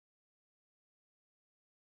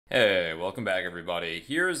Hey, welcome back everybody.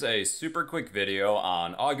 Here's a super quick video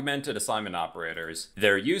on augmented assignment operators.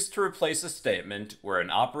 They're used to replace a statement where an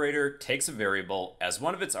operator takes a variable as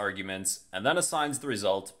one of its arguments and then assigns the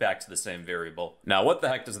result back to the same variable. Now, what the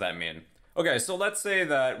heck does that mean? Okay, so let's say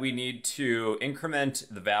that we need to increment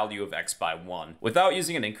the value of x by 1. Without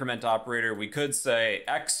using an increment operator, we could say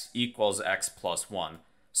x equals x plus 1.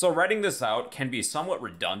 So writing this out can be somewhat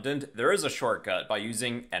redundant. There is a shortcut by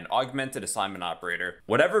using an augmented assignment operator.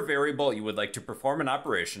 Whatever variable you would like to perform an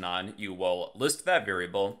operation on, you will list that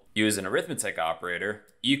variable, use an arithmetic operator,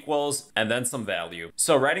 equals, and then some value.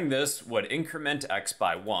 So writing this would increment x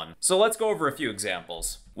by 1. So let's go over a few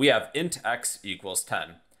examples. We have int x equals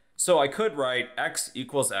 10. So I could write x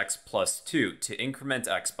equals x plus 2 to increment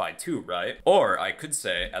x by 2, right? Or I could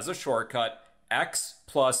say, as a shortcut, x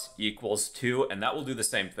plus equals 2, and that will do the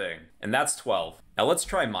same thing. And that's 12. Now let's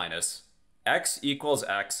try minus. X equals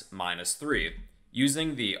x minus 3.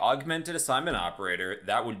 Using the augmented assignment operator,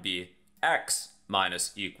 that would be x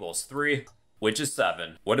minus equals 3, which is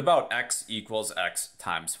 7. What about x equals x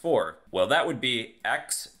times 4? Well, that would be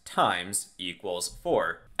x times equals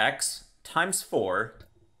 4. X times 4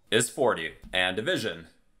 is 40. And division.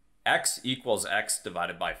 X equals x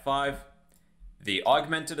divided by 5. The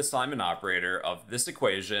augmented assignment operator of this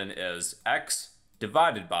equation is x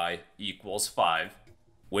divided by equals 5,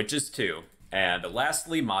 which is 2. And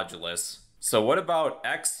lastly, modulus. So what about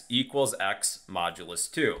x equals x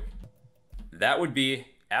modulus 2? That would be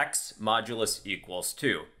x modulus equals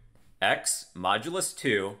 2. X modulus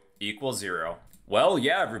 2 equals 0. Well,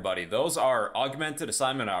 yeah, everybody, those are augmented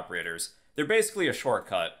assignment operators. They're basically a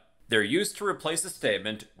shortcut. They're used to replace a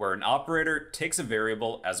statement where an operator takes a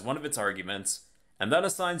variable as one of its arguments and then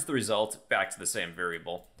assigns the result back to the same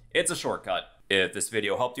variable. It's a shortcut. If this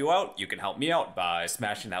video helped you out, you can help me out by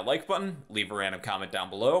smashing that like button, leave a random comment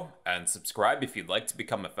down below, and subscribe if you'd like to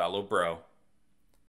become a fellow bro.